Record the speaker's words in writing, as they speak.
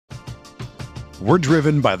We're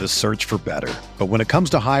driven by the search for better. But when it comes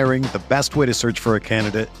to hiring, the best way to search for a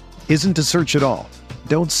candidate isn't to search at all.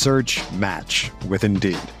 Don't search, match with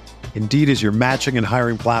Indeed. Indeed is your matching and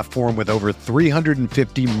hiring platform with over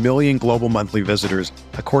 350 million global monthly visitors,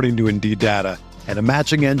 according to Indeed data, and a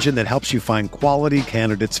matching engine that helps you find quality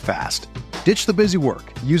candidates fast. Ditch the busy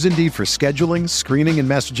work. Use Indeed for scheduling, screening, and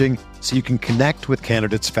messaging so you can connect with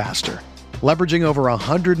candidates faster. Leveraging over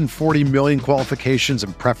 140 million qualifications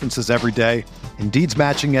and preferences every day, Indeed's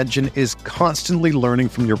matching engine is constantly learning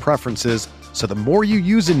from your preferences, so the more you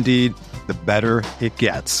use Indeed, the better it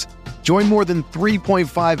gets. Join more than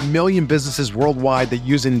 3.5 million businesses worldwide that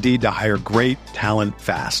use Indeed to hire great talent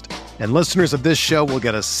fast. And listeners of this show will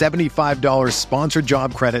get a $75 sponsored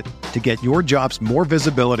job credit to get your jobs more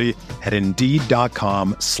visibility at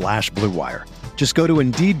Indeed.com/Blue Wire. Just go to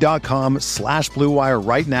Indeed.com/Blue Wire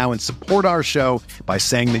right now and support our show by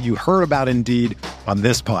saying that you heard about Indeed on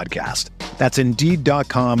this podcast. That's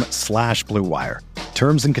Indeed.com/Blue Wire.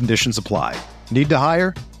 Terms and conditions apply. Need to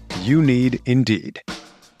hire? You need Indeed.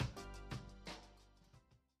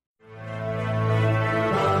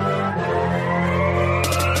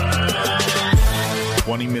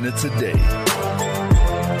 20 minutes a day,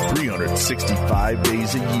 365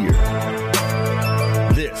 days a year.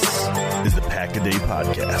 This is the Pack-A-Day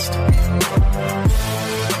Podcast.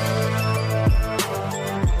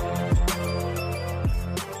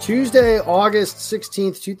 Tuesday, August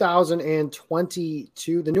 16th,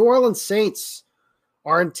 2022. The New Orleans Saints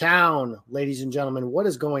are in town, ladies and gentlemen. What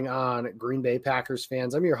is going on, Green Bay Packers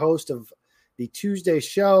fans? I'm your host of the Tuesday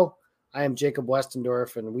show. I am Jacob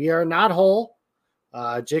Westendorf, and we are not whole.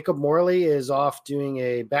 Jacob Morley is off doing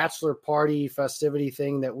a bachelor party festivity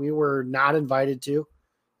thing that we were not invited to.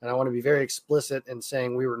 And I want to be very explicit in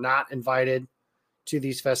saying we were not invited to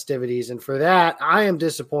these festivities. And for that, I am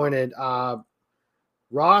disappointed.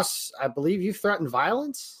 Ross, I believe you threatened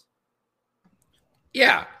violence?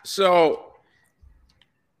 Yeah. So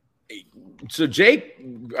Jake,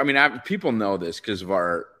 I mean, people know this because of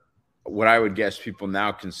what I would guess people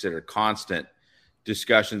now consider constant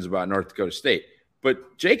discussions about North Dakota State.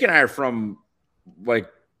 But Jake and I are from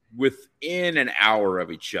like within an hour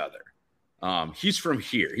of each other. He's from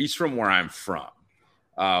here. He's from where I'm from.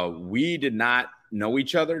 We did not know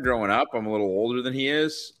each other growing up. I'm a little older than he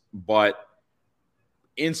is, but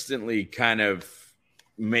instantly kind of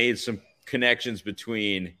made some connections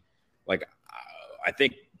between, like, I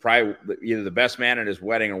think probably either the best man at his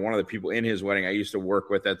wedding or one of the people in his wedding I used to work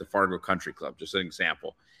with at the Fargo Country Club, just an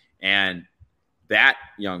example. And that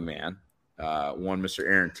young man, one Mr.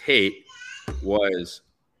 Aaron Tate, was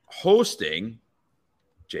hosting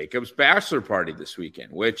Jacob's bachelor party this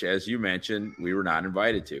weekend, which, as you mentioned, we were not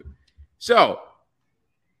invited to. So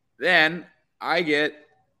then I get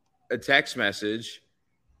a text message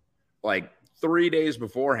like 3 days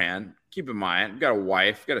beforehand. Keep in mind, I've got a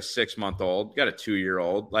wife, got a 6-month-old, got a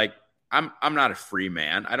 2-year-old. Like, I'm not a free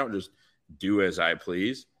man. I don't just do as I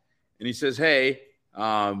please. And he says, hey,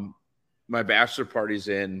 my bachelor party's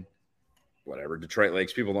in whatever, Detroit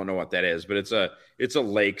Lakes. People don't know what that is, but it's a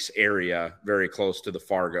lakes area very close to the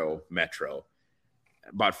Fargo metro,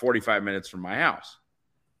 about 45 minutes from my house.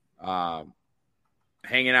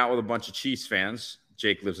 Hanging out with a bunch of Chiefs fans.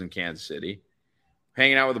 Jake lives in Kansas City.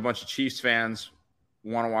 Hanging out with a bunch of Chiefs fans,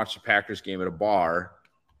 want to watch the Packers game at a bar.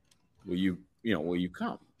 Will you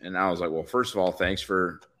come? And I was like, well, first of all, thanks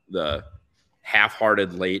for the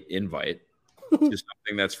half-hearted late invite to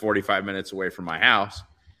something that's 45 minutes away from my house.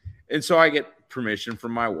 And so I get permission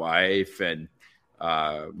from my wife and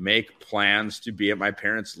make plans to be at my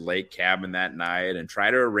parents' lake cabin that night and try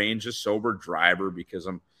to arrange a sober driver because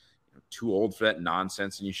I'm too old for that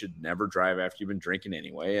nonsense and you should never drive after you've been drinking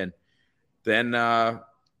anyway. And then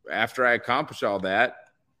after I accomplish all that,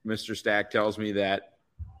 Mr. Stack tells me that,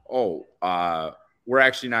 we're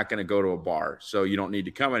actually not going to go to a bar, so you don't need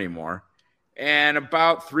to come anymore. And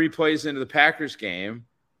about 3 plays into the Packers game,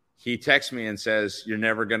 he texts me and says, you're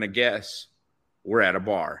never going to guess we're at a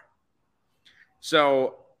bar.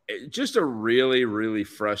 So just a really, really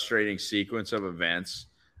frustrating sequence of events.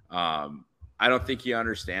 I don't think he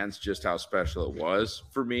understands just how special it was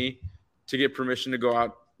for me to get permission to go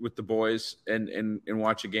out with the boys and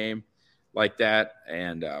watch a game like that.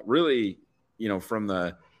 And really, from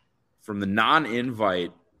the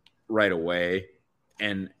non-invite right away,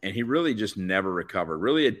 and he really just never recovered.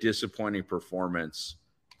 Really a disappointing performance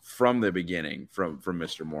from the beginning from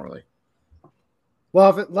Mr. Morley.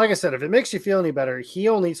 Well, like I said, if it makes you feel any better, he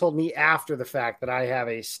only told me after the fact that I have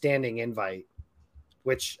a standing invite,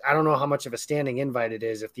 which I don't know how much of a standing invite it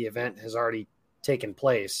is if the event has already taken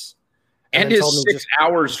place. And is 6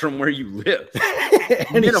 hours from where you live.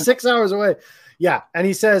 And he's 6 hours away. Yeah. And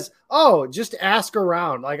he says, oh, just ask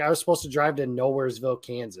around. Like I was supposed to drive to Nowheresville,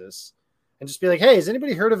 Kansas and just be like, hey, has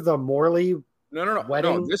anybody heard of the Morley wedding?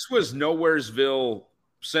 No, this was Nowheresville,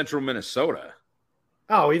 central Minnesota.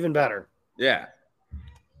 Oh, even better. Yeah.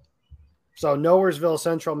 So Nowheresville,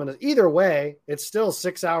 central Minnesota. Either way, it's still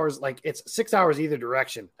 6 hours. Like it's 6 hours either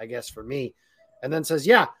direction, I guess, for me. And then says,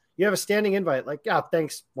 yeah, you have a standing invite. Like, yeah,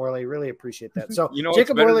 thanks, Morley. Really appreciate that. So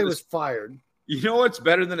Jacob Morley was fired. You know what's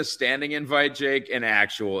better than a standing invite, Jake? An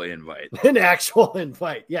actual invite. An actual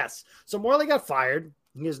invite, yes. So Morley got fired.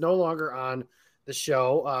 He is no longer on the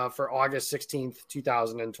show for August 16th,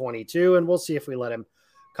 2022, and we'll see if we let him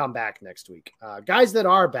come back next week. Guys that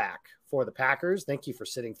are back for the Packers, thank you for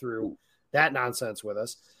sitting through that nonsense with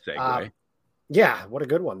us. Segue. Yeah, what a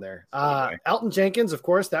good one there. Elgton Jenkins, of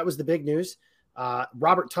course, that was the big news.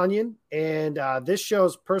 Robert Tonyan, and this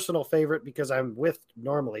show's personal favorite because I'm with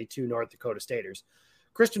normally 2 North Dakota Staters.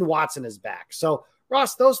 Christian Watson is back. So,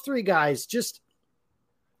 Ross, those 3 guys, just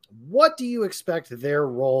what do you expect their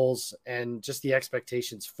roles and just the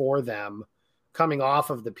expectations for them coming off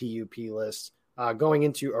of the PUP list, going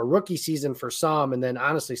into a rookie season for some, and then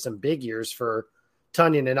honestly some big years for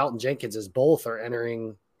Tonyan and Elgton Jenkins as both are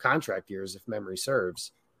entering contract years, if memory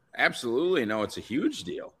serves? Absolutely. No, it's a huge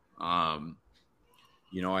deal. I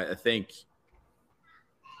think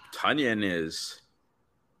Tonyan is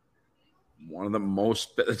one of the most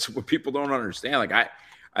 – that's what people don't understand. Like,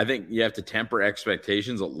 I think you have to temper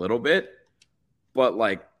expectations a little bit, but,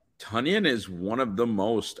 like, Tonyan is one of the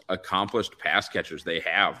most accomplished pass catchers they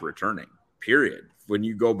have returning, period. When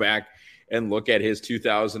you go back and look at his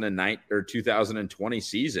 2009 or 2020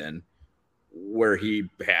 season where he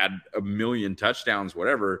had 1 million touchdowns,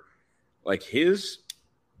 whatever, like his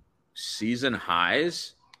season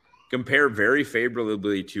highs compare very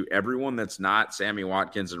favorably to everyone that's not Sammy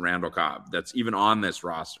Watkins and Randall Cobb that's even on this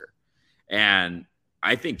roster. And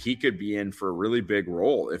I think he could be in for a really big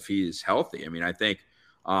role if he's healthy. I mean, I think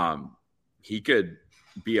he could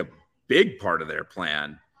be a big part of their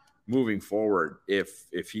plan moving forward if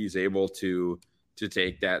he's able to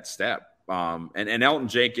take that step. And Elgton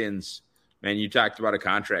Jenkins, man, you talked about a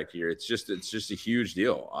contract here. It's just a huge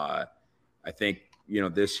deal. I think,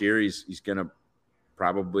 this year he's going to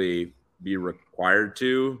probably be required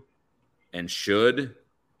to and should,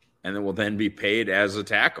 and then will then be paid as a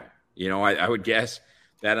tackle. I would guess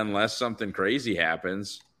that unless something crazy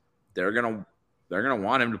happens, they're going to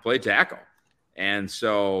want him to play tackle. And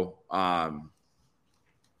so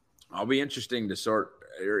it'll be interesting to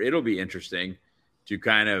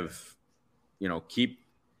kind of,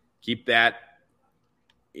 keep that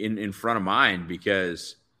in front of mind,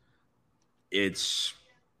 because it's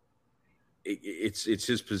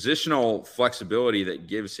his positional flexibility that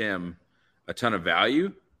gives him a ton of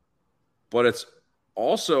value, but it's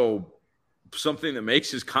also something that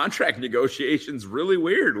makes his contract negotiations really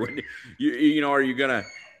weird. When are you going to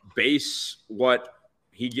base what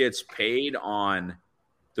he gets paid on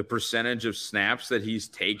the percentage of snaps that he's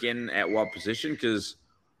taken at what position? Because,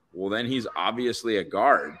 well, then he's obviously a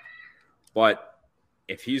guard. But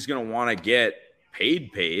if he's going to want to get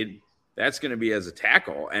paid, that's going to be as a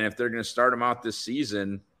tackle. And if they're going to start him out this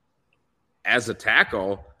season as a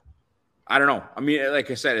tackle, I don't know. I mean,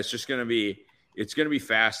 like I said, it's going to be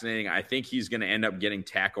fascinating. I think he's going to end up getting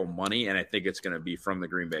tackle money, and I think it's going to be from the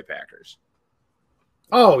Green Bay Packers.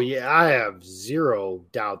 Oh, yeah, I have zero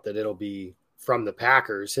doubt that it'll be from the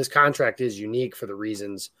Packers. His contract is unique for the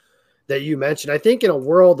reasons that you mentioned. I think in a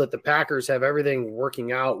world that the Packers have everything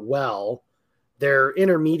working out well, their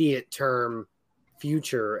intermediate term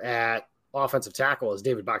future at offensive tackle is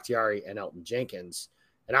David Bakhtiari and Elgton Jenkins.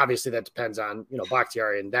 And obviously that depends on,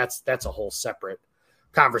 Bakhtiari, and that's a whole separate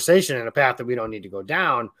conversation and a path that we don't need to go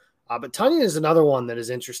down. But Tonyan is another one that is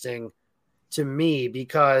interesting to me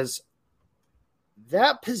because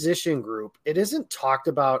that position group, it isn't talked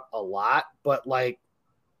about a lot, but like,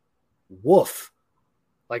 woof.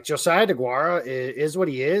 Like Josiah DeGuara is what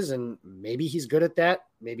he is, and maybe he's good at that.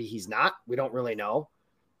 Maybe he's not. We don't really know.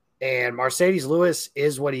 And Mercedes Lewis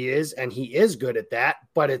is what he is, and he is good at that,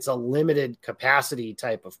 but it's a limited capacity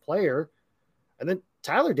type of player. And then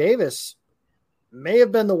Tyler Davis may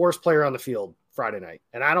have been the worst player on the field Friday night.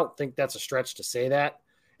 And I don't think that's a stretch to say that.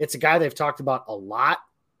 It's a guy they've talked about a lot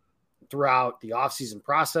throughout the offseason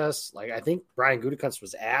process. Like, I think Brian Gutekunst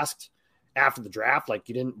was asked after the draft, like,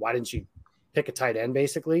 why didn't you pick a tight end,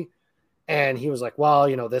 basically? And he was like, well,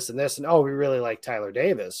 this and this, and we really like Tyler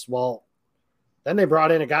Davis. Well, then they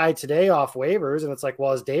brought in a guy today off waivers, and it's like,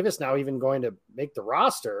 well, is Davis now even going to make the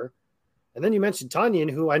roster? And then you mentioned Tonyan,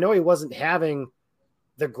 who I know he wasn't having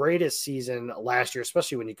the greatest season last year,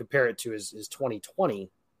 especially when you compare it to his 2020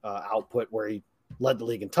 output where he led the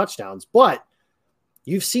league in touchdowns. But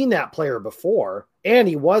you've seen that player before, and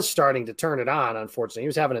he was starting to turn it on, unfortunately. He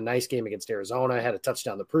was having a nice game against Arizona, had a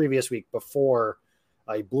touchdown the previous week before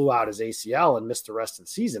he blew out his ACL and missed the rest of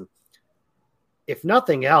the season. If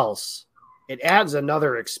nothing else, it adds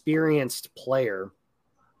another experienced player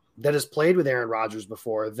that has played with Aaron Rodgers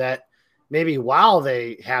before, that maybe while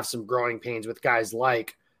they have some growing pains with guys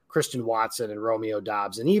like Christian Watson and Romeo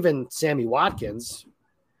Doubs and even Sammy Watkins,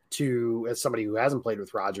 as somebody who hasn't played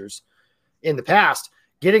with Rodgers in the past,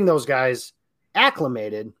 getting those guys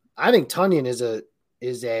acclimated. I think Tonyan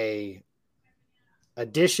is a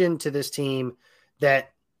addition to this team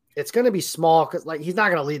that it's going to be small, because like he's not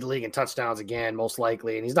going to lead the league in touchdowns again, most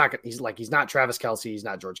likely, and he's not Travis Kelce, he's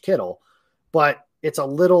not George Kittle, but it's a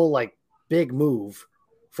little like big move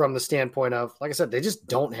from the standpoint of, like I said, they just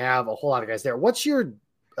don't have a whole lot of guys there. What's your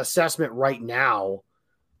assessment right now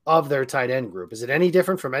of their tight end group? Is it any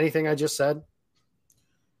different from anything I just said?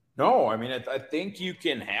 No, I mean, I think you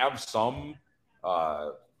can have some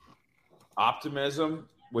optimism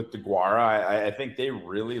with DeGuara. I think they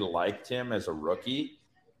really liked him as a rookie.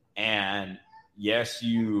 And yes,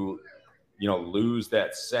 you lose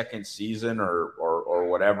that second season or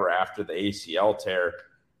whatever after the ACL tear.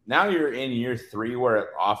 Now you're in year 3 where it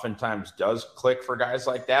oftentimes does click for guys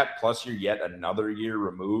like that. Plus you're yet another year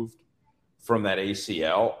removed from that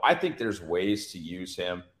ACL. I think there's ways to use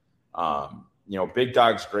him. Big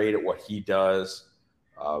Dog's great at what he does.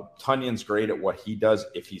 Tonyan's great at what he does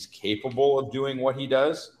if he's capable of doing what he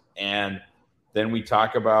does. And then we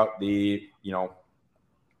talk about the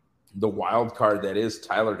wild card that is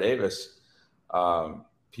Tyler Davis.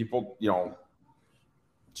 People,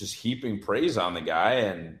 just heaping praise on the guy.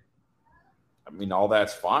 And I mean, all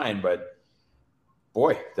that's fine, but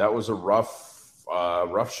boy, that was a rough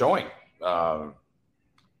showing. And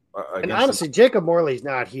honestly, Jacob Morley's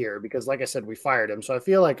not here because, like I said, we fired him. So I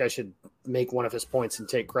feel like I should make one of his points and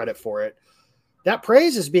take credit for it. That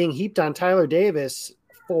praise is being heaped on Tyler Davis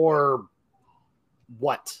for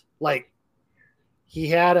what? Like, he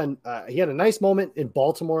had a nice moment in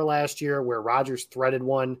Baltimore last year where Rodgers threaded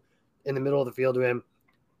one in the middle of the field to him.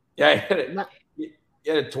 Yeah, he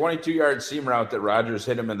had a 22-yard seam route that Rodgers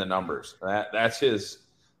hit him in the numbers. That's his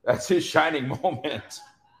shining moment.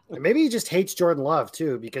 Maybe he just hates Jordan Love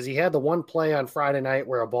too, because he had the one play on Friday night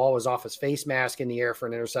where a ball was off his face mask in the air for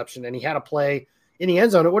an interception, and he had a play in the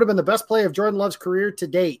end zone. It would have been the best play of Jordan Love's career to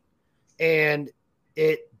date, and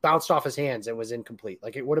it bounced off his hands and was incomplete.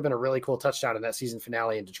 Like, it would have been a really cool touchdown in that season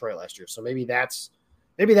finale in Detroit last year. So maybe that's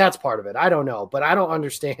part of it. I don't know, but I don't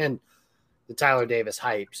understand the Tyler Davis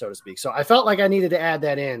hype, so to speak. So I felt like I needed to add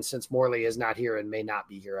that in since Morley is not here and may not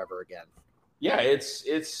be here ever again. Yeah,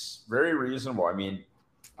 it's very reasonable. I mean,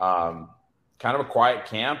 kind of a quiet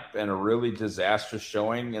camp and a really disastrous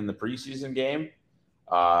showing in the preseason game.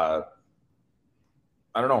 I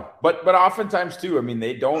don't know, but oftentimes too, I mean,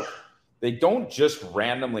 they don't just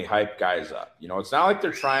randomly hype guys up. It's not like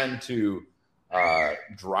they're trying to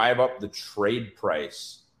drive up the trade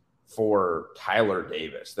price for Tyler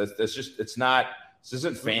Davis. That's just, this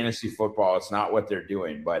isn't fantasy football. It's not what they're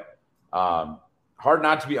doing, but hard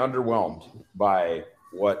not to be underwhelmed by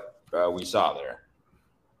what we saw there.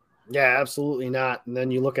 Yeah, absolutely not. And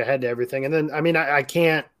then you look ahead to everything. And then, I mean, I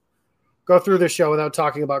can't go through the show without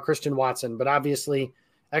talking about Christian Watson, but obviously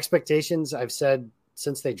expectations, I've said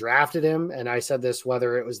since they drafted him, and I said this,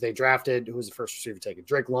 whether it was they drafted, who was the first receiver taken,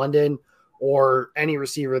 Drake London, or any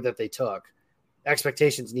receiver that they took,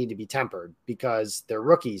 expectations need to be tempered because they're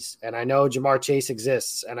rookies. And I know Jamar Chase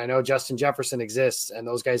exists, and I know Justin Jefferson exists, and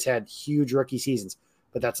those guys had huge rookie seasons,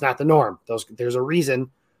 but that's not the norm. There's a reason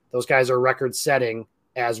those guys are record setting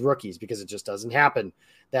as rookies, because it just doesn't happen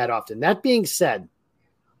that often. That being said,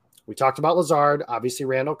 we talked about Lazard, obviously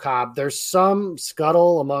Randall Cobb. There's some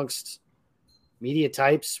scuttle amongst media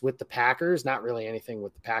types with the Packers, not really anything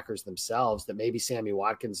with the Packers themselves, that maybe Sammy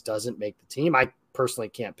Watkins doesn't make the team. I personally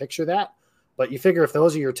can't picture that, but you figure if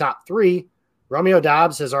those are your top 3, Romeo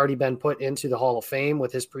Doubs has already been put into the Hall of Fame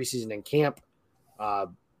with his preseason and camp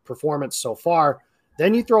performance so far.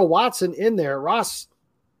 Then you throw Watson in there. Ross,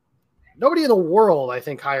 nobody in the world, I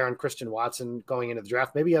think, higher on Christian Watson going into the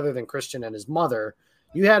draft, maybe other than Christian and his mother.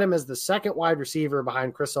 You had him as the second wide receiver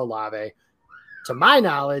behind Chris Olave. To my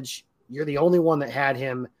knowledge, you're the only one that had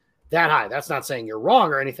him that high. That's not saying you're wrong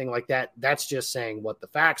or anything like that. That's just saying what the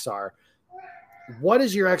facts are. What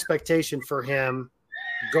is your expectation for him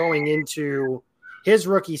going into his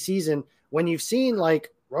rookie season when you've seen, like,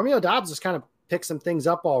 Romeo Doubs has kind of picked some things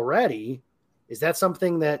up already? Is that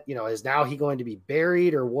something that, is now he going to be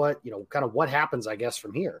buried, or what, kind of what happens, I guess,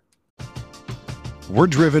 from here? We're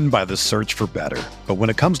driven by the search for better. But when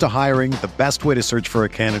it comes to hiring, the best way to search for a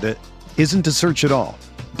candidate isn't to search at all.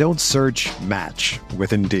 Don't search, match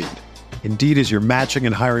with Indeed. Indeed is your matching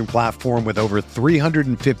and hiring platform with over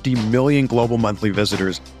 350 million global monthly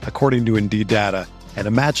visitors, according to Indeed data, and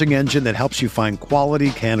a matching engine that helps you find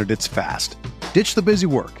quality candidates fast. Ditch the busy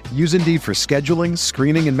work. Use Indeed for scheduling,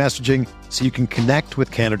 screening, and messaging so you can connect with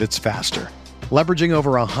candidates faster. Leveraging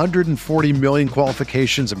over 140 million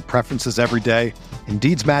qualifications and preferences every day,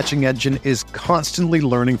 Indeed's matching engine is constantly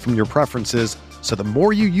learning from your preferences, so the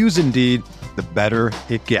more you use Indeed, the better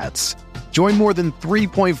it gets. Join more than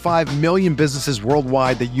 3.5 million businesses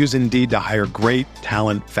worldwide that use Indeed to hire great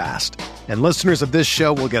talent fast. And listeners of this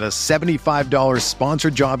show will get a $75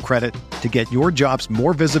 sponsored job credit to get your jobs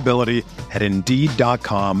more visibility at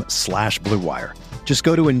Indeed.com/Blue Wire. Just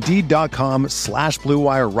go to Indeed.com/Blue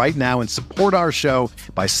Wire right now and support our show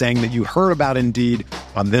by saying that you heard about Indeed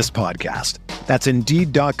on this podcast. That's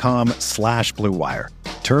Indeed.com/Blue Wire.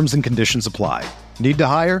 Terms and conditions apply. Need to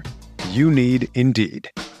hire? You need Indeed.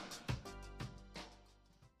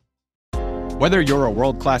 Whether you're a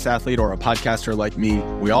world-class athlete or a podcaster like me,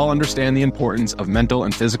 we all understand the importance of mental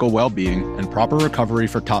and physical well-being and proper recovery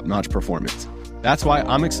for top-notch performance. That's why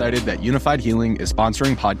I'm excited that Unified Healing is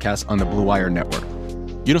sponsoring podcasts on the Blue Wire Network.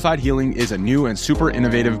 Unified Healing is a new and super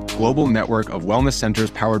innovative global network of wellness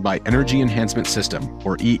centers powered by Energy Enhancement System,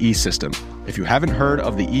 or EE System. If you haven't heard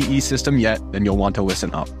of the EE System yet, then you'll want to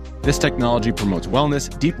listen up. This technology promotes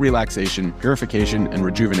wellness, deep relaxation, purification, and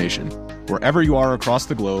rejuvenation. Wherever you are across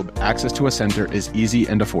the globe, access to a center is easy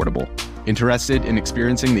and affordable. Interested in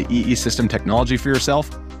experiencing the EE System technology for yourself?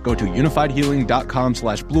 Go to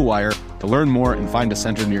unifiedhealing.com/Blue Wire to learn more and find a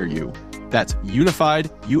center near you. That's unified,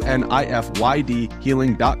 UNIFYD,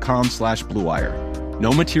 healing.com/Blue Wire.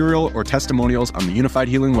 No material or testimonials on the Unified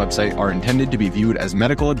Healing website are intended to be viewed as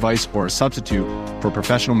medical advice or a substitute for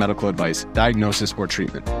professional medical advice, diagnosis, or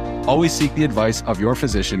treatment. Always seek the advice of your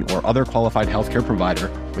physician or other qualified healthcare provider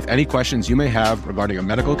with any questions you may have regarding a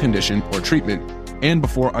medical condition or treatment and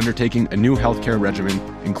before undertaking a new healthcare regimen,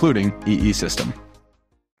 including EE System.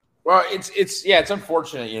 Well, it's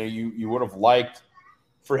unfortunate. You would have liked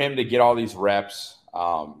for him to get all these reps.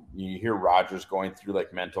 You hear Rodgers going through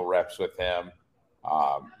like mental reps with him.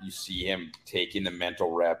 You see him taking the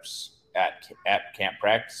mental reps at camp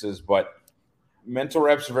practices, but mental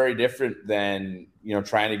reps are very different than,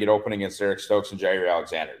 trying to get open against Eric Stokes and Jair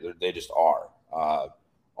Alexander. They just are.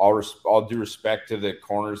 All due respect to the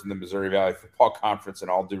corners in the Missouri Valley Football Conference,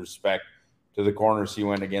 and all due respect to the corners he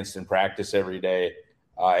went against in practice every day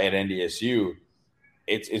at NDSU.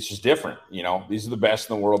 It's just different. These are the best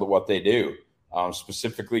in the world at what they do.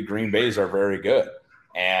 Specifically, Green Bay's are very good.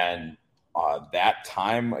 And that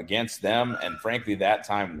time against them, and frankly, that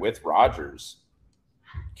time with Rodgers,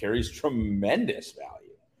 carries tremendous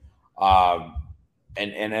value.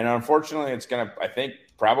 And unfortunately, it's going to, I think,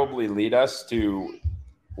 probably lead us to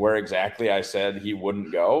where exactly I said he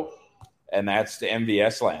wouldn't go, and that's to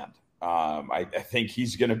MVS land. I think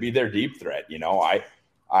he's going to be their deep threat.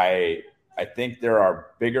 I think there are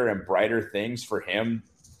bigger and brighter things for him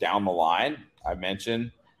down the line. I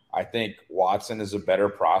mentioned, I think Watson is a better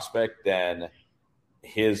prospect than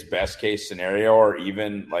his best case scenario, or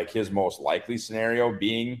even like his most likely scenario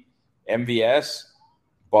being MVS.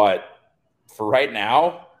 But for right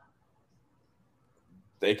now,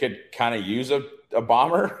 they could kind of use a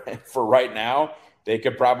bomber. And for right now, they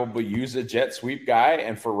could probably use a jet sweep guy.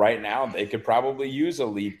 And for right now, they could probably use a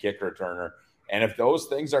lead kick returner. And if those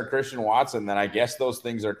things are Christian Watson, then I guess those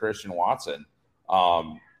things are Christian Watson.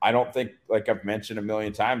 I don't think, like I've mentioned a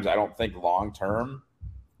million times, I don't think long-term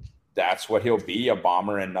that's what he'll be, a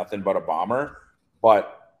bomber and nothing but a bomber.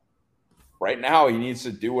 But right now he needs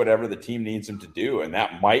to do whatever the team needs him to do. And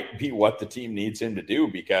that might be what the team needs him to do,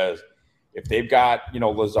 because if they've got,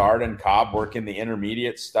 Lazard and Cobb working the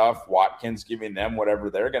intermediate stuff, Watkins giving them whatever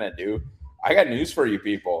they're going to do, I got news for you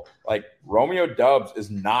people. Like, Romeo Doubs is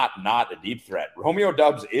not a deep threat. Romeo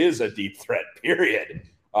Doubs is a deep threat, period.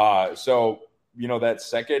 So, that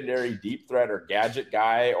secondary deep threat or gadget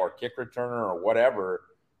guy or kick returner or whatever,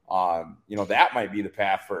 that might be the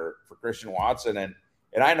path for Christian Watson. And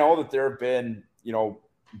I know that there have been,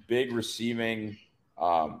 big receiving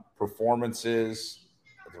performances.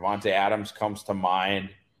 Devontae Adams comes to mind,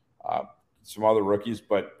 some other rookies,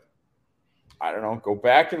 but I don't know, go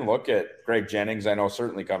back and look at Greg Jennings. I know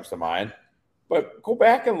certainly comes to mind, but go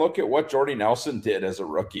back and look at what Jordy Nelson did as a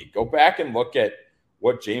rookie. Go back and look at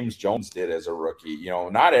what James Jones did as a rookie.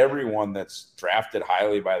 Not everyone that's drafted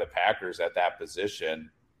highly by the Packers at that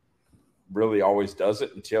position really always does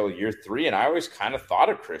it until year 3. And I always kind of thought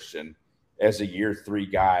of Christian as a year 3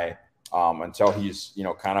 guy until he's,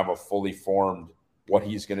 kind of a fully formed what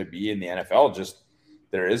he's going to be in the NFL. Just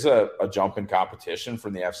there is a jump in competition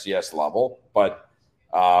from the FCS level, but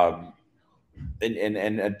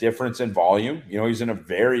and a difference in volume. He's in a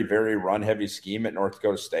very, very run-heavy scheme at North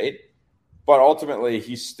Dakota State. But ultimately,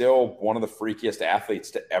 he's still one of the freakiest athletes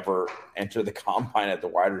to ever enter the combine at the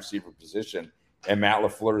wide receiver position. And Matt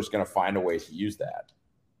LaFleur is going to find a way to use that.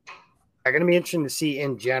 It's going to be interesting to see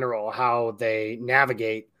in general how they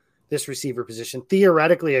navigate this receiver position.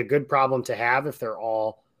 Theoretically, a good problem to have if they're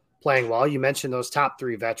all playing well. You mentioned those top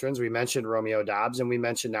 3 veterans. We mentioned Romeo Doubs, and we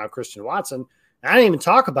mentioned now Christian Watson. I didn't even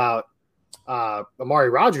talk about Amari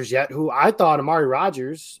Rodgers yet, who I thought Amari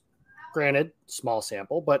Rodgers, granted, small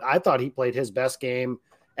sample, but I thought he played his best game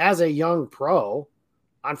as a young pro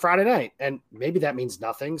on Friday night. And maybe that means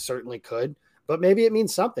nothing, certainly could, but maybe it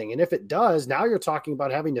means something. And if it does, now you're talking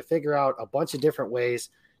about having to figure out a bunch of different ways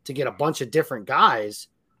to get a bunch of different guys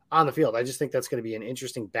on the field. I just think that's going to be an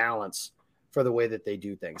interesting balance for the way that they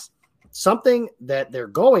do things. Something that they're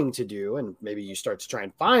going to do, and maybe you start to try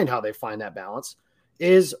and find how they find that balance,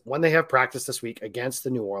 is when they have practice this week against the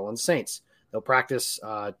New Orleans Saints. They'll practice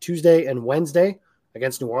Tuesday and Wednesday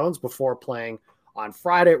against New Orleans before playing on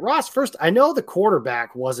Friday. Ross, first, I know the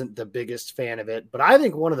quarterback wasn't the biggest fan of it, but I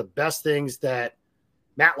think one of the best things that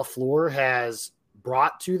Matt LaFleur has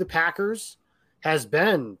brought to the Packers has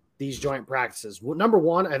been these joint practices. Number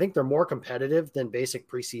one, I think they're more competitive than basic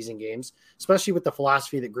preseason games, especially with the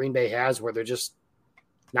philosophy that Green Bay has where they're just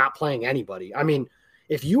not playing anybody. I mean,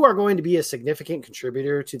 if you are going to be a significant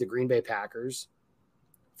contributor to the Green Bay Packers,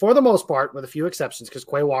 for the most part, with a few exceptions, because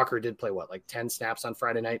Quay Walker did play, 10 snaps on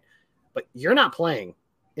Friday night, but you're not playing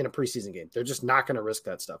in a preseason game. They're just not going to risk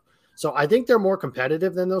that stuff. So I think they're more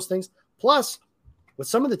competitive than those things. Plus, with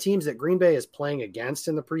some of the teams that Green Bay is playing against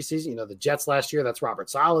in the preseason, the Jets last year, that's Robert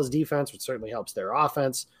Saleh's defense, which certainly helps their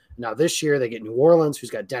offense. Now this year they get New Orleans, who's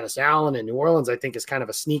got Dennis Allen, and New Orleans, I think, is kind of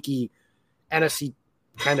a sneaky NFC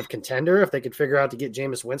kind of contender if they could figure out to get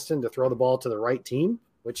Jameis Winston to throw the ball to the right team,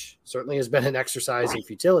 which certainly has been an exercise in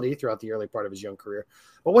futility throughout the early part of his young career.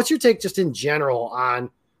 But what's your take just in general on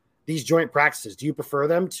these joint practices? Do you prefer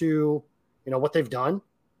them to, what they've done?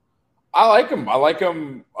 I like them.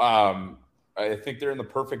 I think they're in the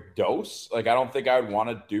perfect dose. Like, I don't think I would want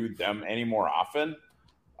to do them any more often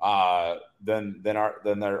than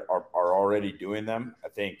they're already doing them. I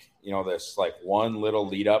think, this like one little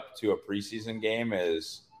lead up to a preseason game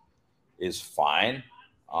is fine.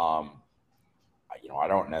 I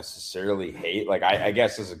don't necessarily hate, I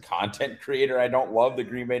guess as a content creator, I don't love that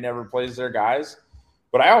Green Bay never plays their guys,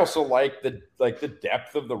 but I also like the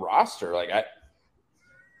depth of the roster.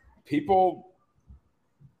 People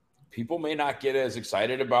may not get as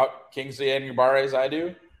excited about Kingsley Enagbare as I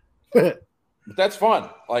do, but that's fun.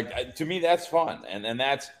 To me, that's fun. And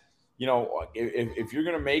that's, if you're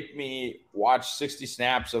going to make me watch 60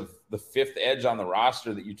 snaps of the 5th edge on the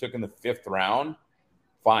roster that you took in the 5th round,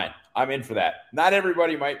 fine. I'm in for that. Not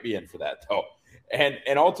everybody might be in for that, though.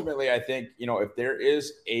 And ultimately, I think, if there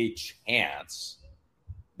is a chance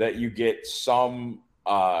that you get some,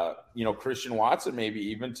 Christian Watson maybe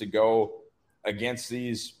even to go against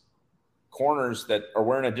these corners that are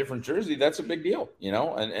wearing a different jersey, that's a big deal,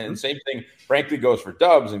 and same thing, frankly, goes for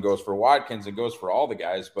Doubs and goes for Watkins and goes for all the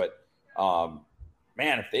guys. But,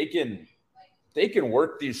 man, if they can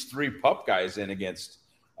work these 3 pup guys in against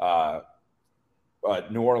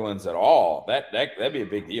New Orleans at all, that'd be a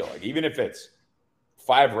big deal. Even if it's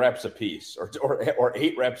 5 reps a piece or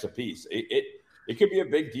 8 reps a piece, it could be a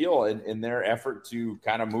big deal in their effort to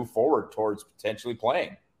kind of move forward towards potentially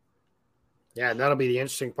playing. Yeah, and that'll be the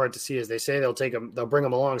interesting part to see. As they say, they'll bring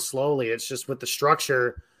them along slowly. It's just with the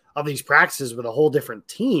structure of these practices with a whole different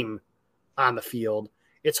team on the field,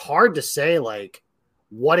 it's hard to say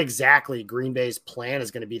what exactly Green Bay's plan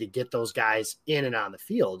is going to be to get those guys in and on the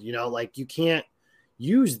field. You can't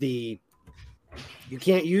use the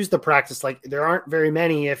practice. There aren't very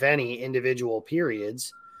many, if any, individual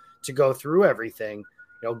periods to go through everything.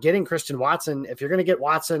 Getting Christian Watson, if you're going to get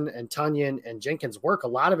Watson and Tunyon and Jenkins work, a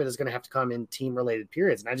lot of it is going to have to come in team-related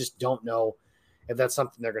periods. And I just don't know if that's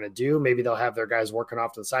something they're going to do. Maybe they'll have their guys working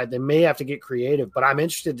off to the side. They may have to get creative, but I'm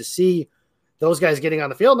interested to see those guys getting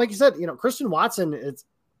on the field. Like you said, Christian Watson, it's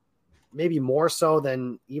maybe more so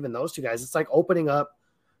than even those 2 guys. It's like opening up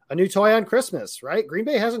a new toy on Christmas, right? Green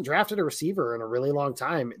Bay hasn't drafted a receiver in a really long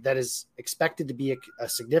time that is expected to be a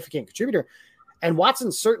significant contributor. And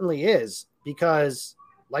Watson certainly is, because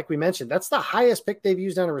like we mentioned, that's the highest pick they've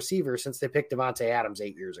used on a receiver since they picked Devontae Adams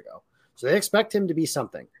 8 years ago. So they expect him to be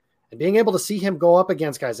something. And being able to see him go up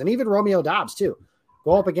against guys, and even Romeo Doubs too,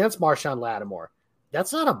 go up against Marshawn Lattimore.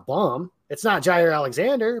 That's not a bum. It's not Jair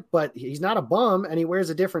Alexander, but he's not a bum, and he wears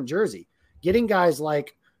a different jersey. Getting guys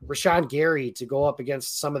like Rashawn Gary to go up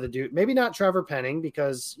against some of the dude, maybe not Trevor Penning,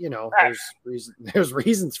 because, there's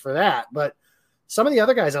reasons for that, but some of the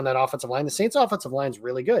other guys on that offensive line, the Saints offensive line is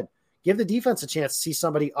really good. Give the defense a chance to see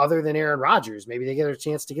somebody other than Aaron Rodgers. Maybe they get a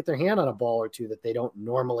chance to get their hand on a ball or two that they don't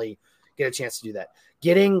normally get a chance to do that.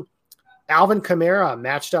 Getting Alvin Kamara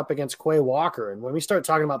matched up against Quay Walker. And when we start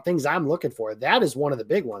talking about things I'm looking for, that is one of the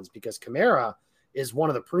big ones, because Kamara is one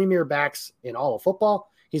of the premier backs in all of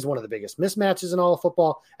football. He's one of the biggest mismatches in all of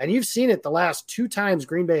football. And you've seen it the last 2 times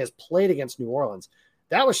Green Bay has played against New Orleans.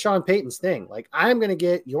 That was Sean Payton's thing. Like, I'm going to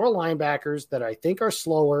get your linebackers that I think are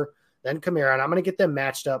slower than Kamara, and I'm going to get them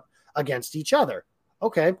matched up against each other.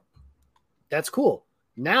 Okay, that's cool.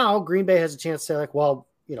 Now Green Bay has a chance to say, like, well,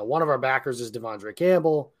 one of our backers is Devondre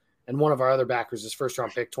Campbell, and one of our other backers is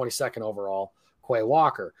first-round pick, 22nd overall, Quay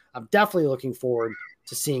Walker. I'm definitely looking forward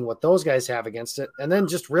to seeing what those guys have against it, and then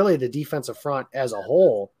just really the defensive front as a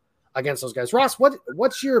whole against those guys. Ross,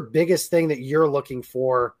 what's your biggest thing that you're looking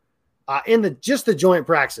for in the joint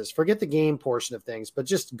practices? Forget the game portion of things, but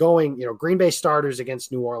just going, Green Bay starters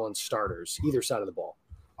against New Orleans starters, either side of the ball.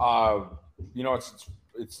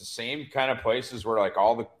 It's the same kind of places where like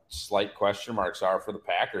all the slight question marks are for the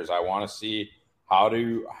Packers. I want to see how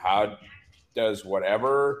does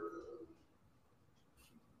whatever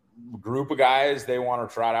group of guys they want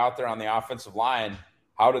to trot out there on the offensive line,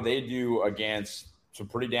 how do they do against some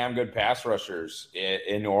pretty damn good pass rushers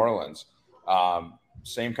in New Orleans?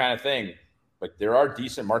 Same kind of thing. Like, there are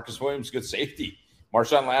decent. Marcus Williams, good safety.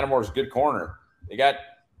 Marshawn Lattimore is good corner. They got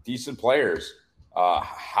decent players.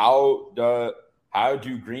 How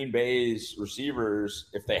do Green Bay's receivers,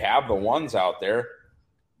 if they have the ones out there,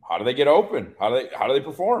 how do they get open? How do they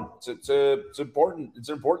perform? It's important. It's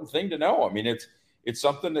an important thing to know. I mean, it's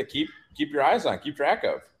something to keep your eyes on, keep track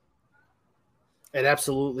of. It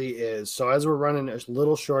absolutely is. So as we're running a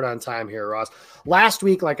little short on time here, Ross, last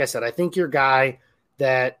week, like I said, I think your guy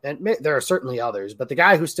that, and there are certainly others, but the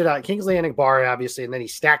guy who stood out, Kingsley Enagbare, obviously, and then he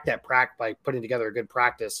stacked that by putting together a good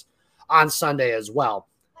practice on Sunday as well.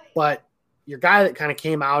 But your guy that kind of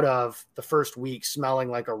came out of the first week smelling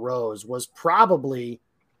like a rose was probably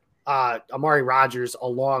Amari Rodgers,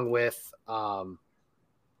 along with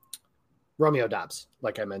Romeo Doubs.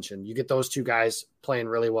 Like I mentioned, you get those two guys playing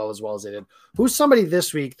really well as they did. Who's somebody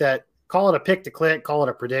this week that, call it a pick to click, call it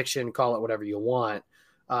a prediction, call it whatever you want,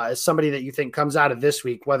 is somebody that you think comes out of this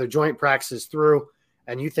week, whether joint practice is through,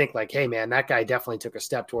 and you think like, hey man, that guy definitely took a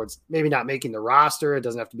step towards maybe not making the roster. It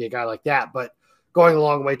doesn't have to be a guy like that, but going a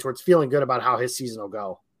long way towards feeling good about how his season will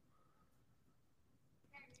go.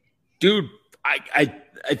 Dude, I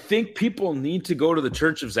think people need to go to the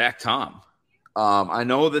church of Zach Tom. I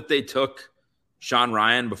know that they took Sean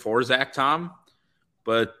Ryan before Zach Tom,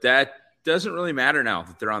 but that doesn't really matter now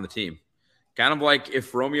that they're on the team. Kind of like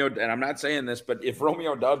if Romeo, and I'm not saying this, but if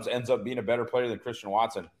Romeo Doubs ends up being a better player than Christian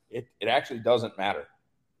Watson, it actually doesn't matter.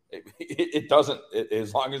 It doesn't,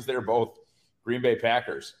 as long as they're both Green Bay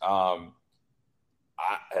Packers.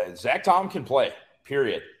 Zach Tom can play,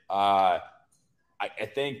 period. I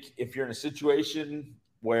think if you're in a situation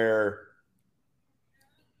where,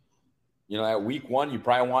 at week one, you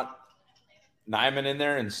probably want Nyman in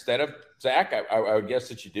there instead of Zach, I would guess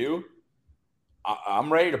that you do.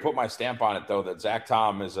 I'm ready to put my stamp on it, though, that Zach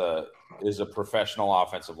Tom is a professional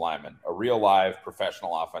offensive lineman, a real live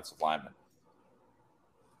professional offensive lineman.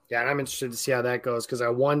 Yeah, and I'm interested to see how that goes, because I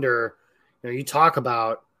wonder, you talk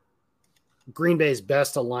about Green Bay's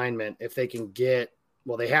best alignment if they can get,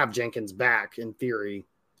 well, they have Jenkins back in theory.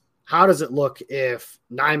 How does it look if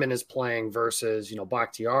Nyman is playing versus,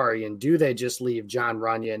 Bakhtiari, and do they just leave John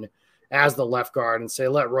Runyon as the left guard and say,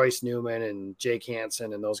 let Royce Newman and Jake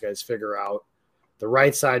Hansen and those guys figure out the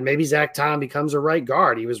right side? Maybe Zach Tom becomes a right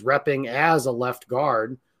guard. He was repping as a left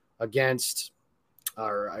guard against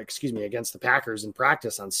the Packers in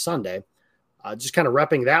practice on Sunday. Just kind of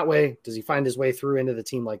repping that way. Does he find his way through into the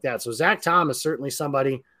team like that? So Zach Tom is certainly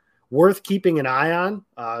somebody worth keeping an eye on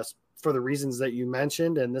for the reasons that you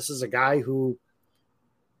mentioned. And this is a guy who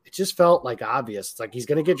it just felt like obvious. It's like he's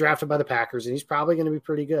going to get drafted by the Packers and he's probably going to be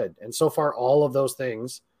pretty good. And so far, all of those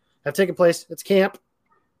things have taken place. It's camp.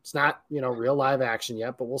 It's not, real live action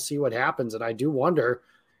yet, but we'll see what happens. And I do wonder,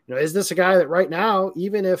 is this a guy that right now,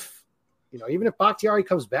 even if Bakhtiari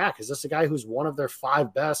comes back, is this a guy who's one of their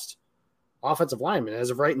 5 best offensive linemen? As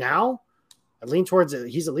of right now, I lean towards it.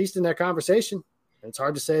 He's at least in that conversation. And it's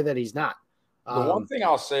hard to say that he's not. The one thing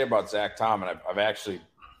I'll say about Zach Tom, and I've actually,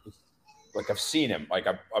 I've seen him.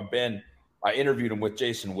 I've been I interviewed him with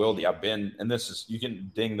Jason Wilde. And this is, you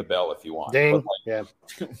can ding the bell if you want. Ding.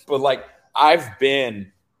 But I've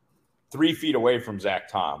been 3 feet away from Zach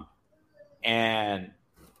Tom, and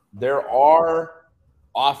there are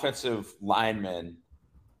offensive linemen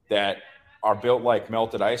that are built like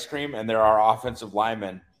melted ice cream, and there are offensive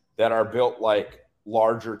linemen that are built like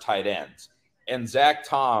larger tight ends. And Zach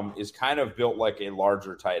Tom is kind of built like a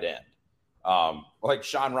larger tight end. Like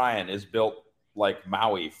Sean Ryan is built like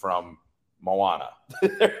Maui from Moana.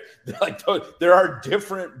 There are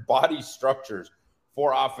different body structures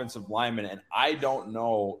for offensive linemen, and I don't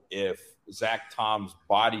know if Zach Tom's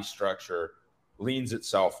body structure leans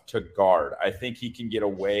itself to guard. I think he can get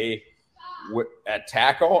away at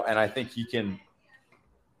tackle, and I think he can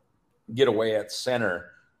get away at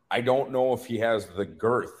center. I don't know if he has the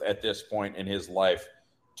girth at this point in his life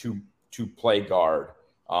to play guard.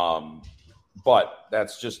 But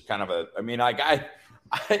that's just kind of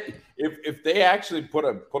if they actually put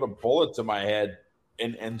a bullet to my head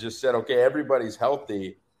and just said, okay, everybody's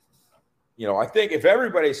healthy, I think if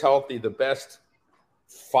everybody's healthy, the best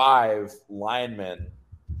 5 linemen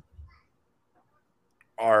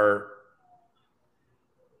are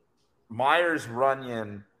Myers,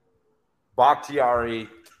 Runyon, Bakhtiari,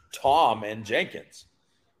 Tom, and Jenkins.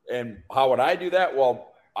 And how would I do that?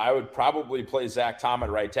 Well, I would probably play Zach Tom at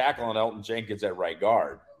right tackle and Elton Jenkins at right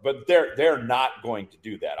guard. But they're not going to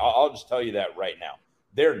do that. I'll just tell you that right now.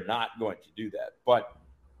 They're not going to do that. But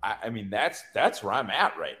I mean, that's where I'm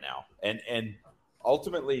at right now. And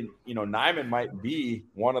ultimately, Nijman might be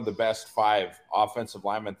one of the best 5 offensive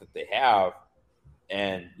linemen that they have,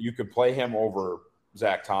 and you could play him over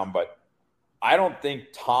Zach Tom, but I don't think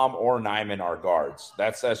Tom or Nijman are guards.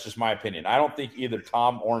 That's just my opinion. I don't think either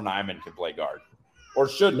Tom or Nijman can play guard or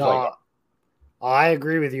should play guard. I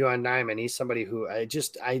agree with you on Nijman. He's somebody who I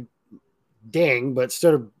but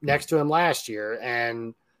stood next to him last year,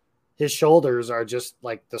 and his shoulders are just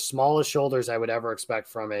like the smallest shoulders I would ever expect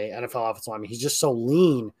from a NFL offensive lineman. He's just so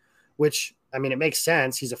lean, which, I mean, it makes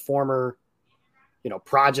sense. He's a former,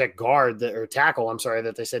 project guard or tackle,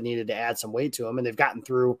 that they said needed to add some weight to him, and they've gotten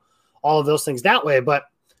through all of those things that way. But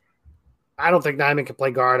I don't think Nijman can play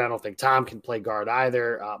guard. I don't think Tom can play guard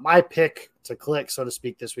either. My pick to click, so to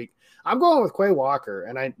speak, this week, I'm going with Quay Walker,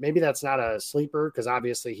 and maybe that's not a sleeper because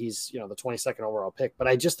obviously he's, the 22nd overall pick, but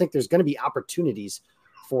I just think there's going to be opportunities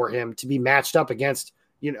for him to be matched up against,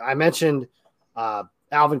 I mentioned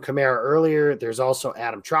Alvin Kamara earlier. There's also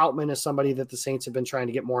Adam Troutman as somebody that the Saints have been trying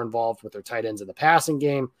to get more involved with their tight ends in the passing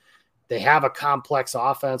game. They have a complex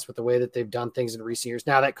offense with the way that they've done things in recent years.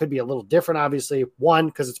 Now, that could be a little different, obviously. 1,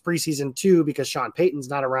 because it's preseason. 2, because Sean Payton's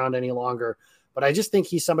not around any longer. But I just think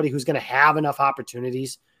he's somebody who's going to have enough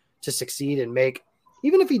opportunities to succeed and make,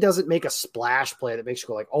 even if he doesn't make a splash play that makes you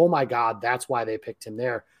go like, oh my God, that's why they picked him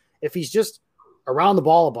there. If he's just around the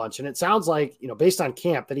ball a bunch, and it sounds like, based on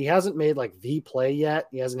camp, that he hasn't made like the play yet.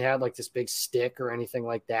 He hasn't had like this big stick or anything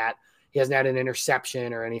like that. He hasn't had an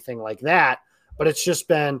interception or anything like that. But it's just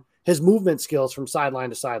been his movement skills from sideline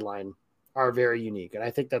to sideline are very unique. And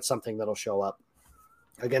I think that's something that'll show up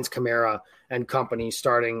against Kamara and company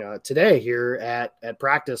starting today here at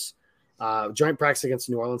practice, joint practice against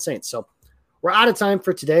the New Orleans Saints. So we're out of time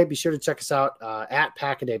for today. Be sure to check us out at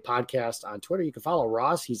Pack-A-Day Podcast on Twitter. You can follow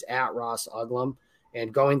Ross. He's at Ross Uglum,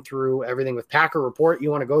 and going through everything with Packer Report.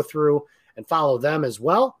 You want to go through and follow them as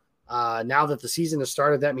well. Now that the season has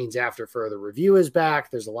started, that means After Further Review is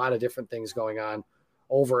back. There's a lot of different things going on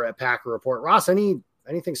over at Packer Report. Ross,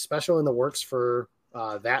 anything special in the works for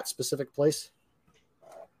that specific place?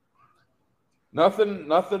 Nothing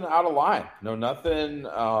out of line. No, nothing,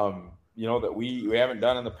 that we haven't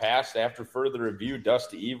done in the past. After Further Review,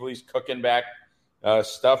 Dusty Evely's cooking back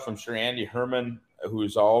stuff. I'm sure Andy Herman,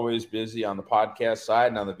 who's always busy on the podcast side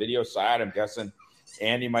and on the video side, I'm guessing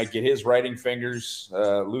Andy might get his writing fingers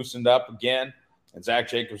loosened up again. And Zach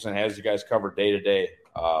Jacobson has you guys covered day to day.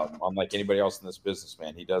 Unlike anybody else in this business,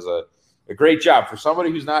 man. He does a great job. For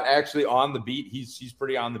somebody who's not actually on the beat, he's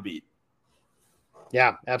pretty on the beat.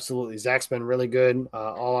 Yeah, absolutely. Zach's been really good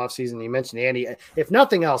all offseason. You mentioned Andy. If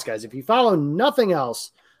nothing else, guys, if you follow nothing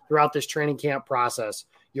else throughout this training camp process,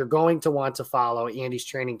 you're going to want to follow Andy's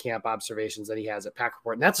training camp observations that he has at Pack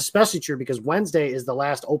Report. And that's especially true because Wednesday is the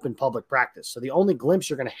last open public practice. So the only glimpse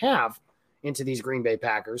you're going to have into these Green Bay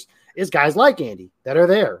Packers is guys like Andy that are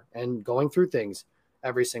there and going through things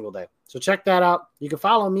every single day. So check that out. You can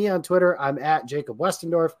follow me on Twitter. I'm at Jacob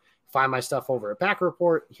Westendorf. Find my stuff over at Packer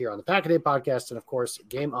Report here on the Pack-A-Day Podcast. And of course,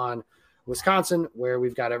 Game On Wisconsin, where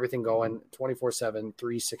we've got everything going 24/7,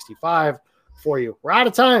 365 for you. We're out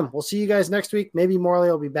of time. We'll see you guys next week. Maybe Morley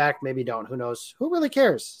will be back. Maybe don't. Who knows? Who really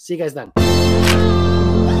cares? See you guys then.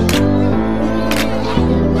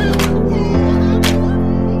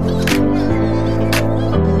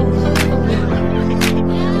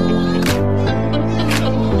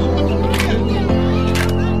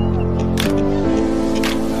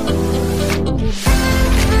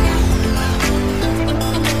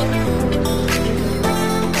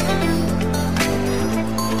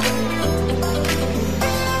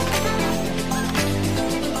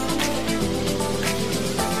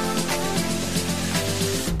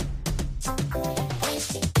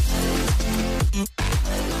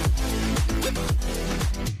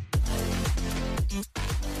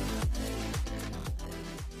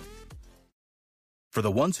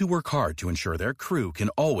 For the ones who work hard to ensure their crew can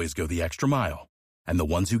always go the extra mile, and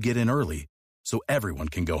the ones who get in early so everyone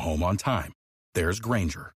can go home on time, there's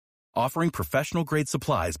Grainger, offering professional-grade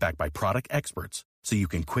supplies backed by product experts so you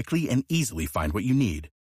can quickly and easily find what you need.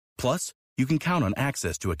 Plus, you can count on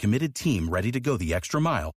access to a committed team ready to go the extra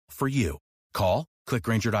mile for you. Call, click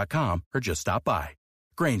Grainger.com, or just stop by.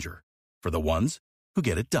 Grainger, for the ones who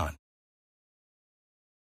get it done.